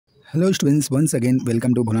Hello students, once again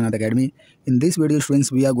welcome to Bholanathacademy. In this video students,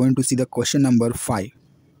 we are going to see the question number 5.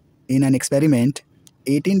 In an experiment,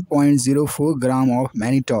 18.04 gram of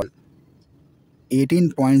mannitol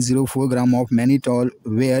 18.04 gram of mannitol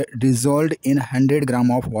were dissolved in 100 gram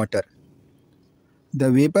of water. The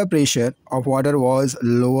vapor pressure of water was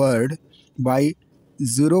lowered by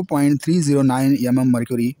 0.309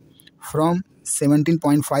 mmHg from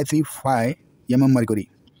 17.535 mmHg.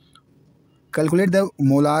 Calculate the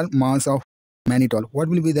molar mass of mannitol. What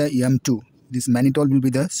will be the M2? This mannitol will be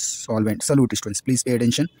the solvent, solute students. Please pay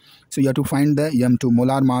attention. So you have to find the M2,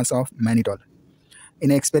 molar mass of mannitol.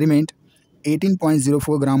 In an experiment,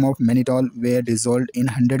 18.04 gram of mannitol were dissolved in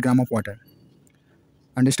 100 gram of water.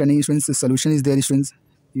 Understanding students, the solution is there students.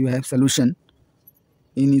 You have solution.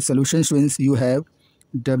 In solution students, you have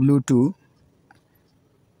W2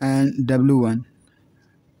 and W1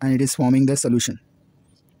 and it is forming the solution.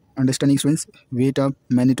 Understanding students, weight of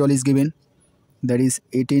mannitol is given, that is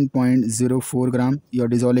 18.04 gram. You are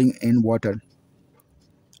dissolving in water.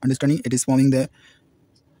 Understanding, it is forming the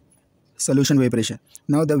solution vapor pressure.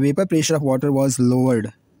 Now the vapor pressure of water was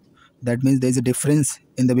lowered. That means there is a difference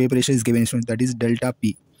in the vapor pressure is given students, that is delta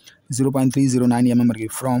P 0.309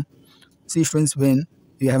 mmHg from, see students, when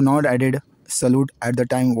you have not added solute at the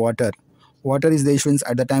time water is the students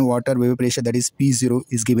at the time water vapor pressure, that is P0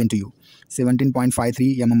 is given to you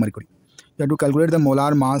 17.53 mmHg. You have to calculate the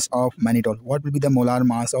molar mass of mannitol. What will be the molar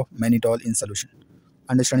mass of mannitol in solution?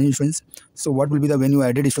 Understanding students? So what will be the, when you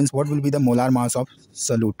added students, what will be the molar mass of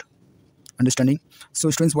solute? Understanding? So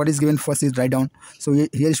students, what is given first is write down. So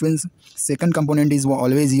here students, second component is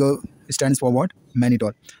always your stands for what?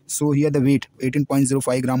 Mannitol. So here the weight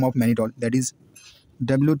 18.05 gram of mannitol, that is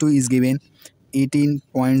W2 is given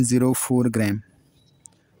 18.04 gram,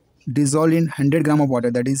 dissolved in 100 gram of water,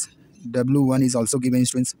 that is W1 is also given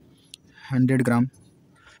students 100 gram.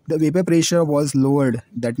 The vapor pressure was lowered,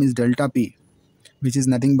 that means delta P, which is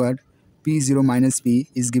nothing but P0 minus P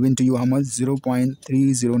is given to you how much?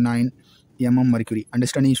 0.309 mmHg.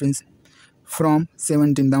 Understanding students? From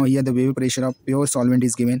 17, now here the vapor pressure of pure solvent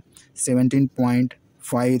is given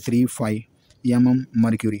 17.535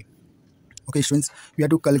 mmHg. Okay students, we have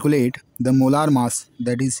to calculate the molar mass,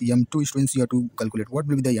 that is M2 students. You have to calculate what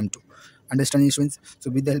will be the M2. Understanding students? So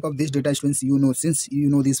with the help of this data students, you know, since you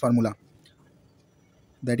know this formula,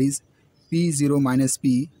 that is P0 minus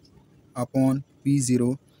P upon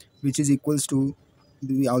P0, which is equals to,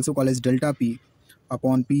 we also call as delta P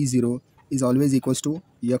upon P0 is always equals to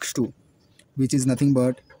X2, which is nothing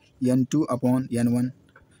but N2 upon N1,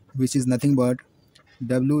 which is nothing but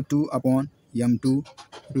W2 upon M2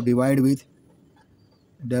 to divide with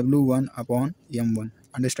W1 upon M1.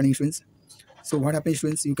 Understanding students? So what happens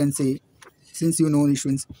students, you can say, since you know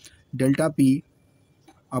students, delta P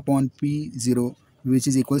upon P0, which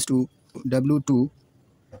is equals to W2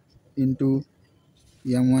 into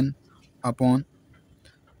M1 upon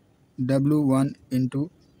W1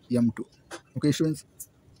 into M2. Okay students?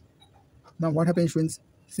 Now what happens students,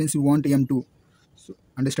 since you want M2, so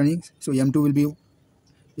understanding, so M2 will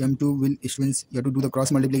students, you have to do the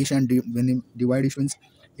cross multiplication and when you divide students,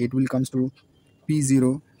 it will comes to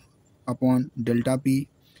P0 upon delta P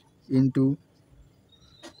into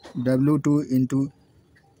W2 into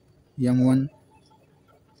M1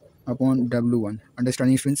 upon W1.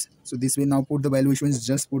 Understanding students? So this way, now put the value students,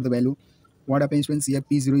 just put the value. What happens students, here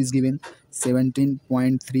P0 is given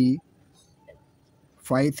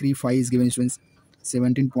 17.3535 is given students,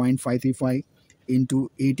 17.535 into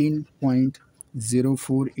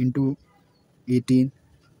 18.04 into 18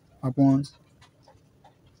 upon,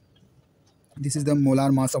 this is the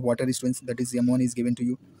molar mass of water students, that is M1 is given to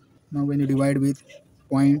you. Now when you divide with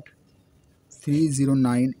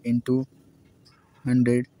 0.309 into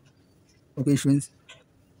 100, okay students,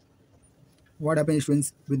 what happens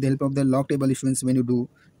students, with the help of the log table students, when you do,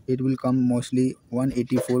 it will come mostly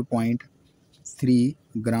 184.3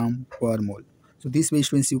 gram per mole. So this way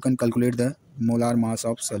students, you can calculate the molar mass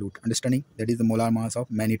of solute. Understanding? That is the molar mass of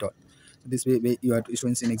mannitol. So this way you have to,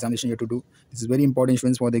 students, in examination you have to do. This is very important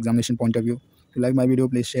students for the examination point of view. If you like my video,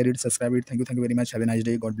 please share it, subscribe it. Thank you very much. Have a nice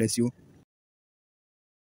day. God bless you.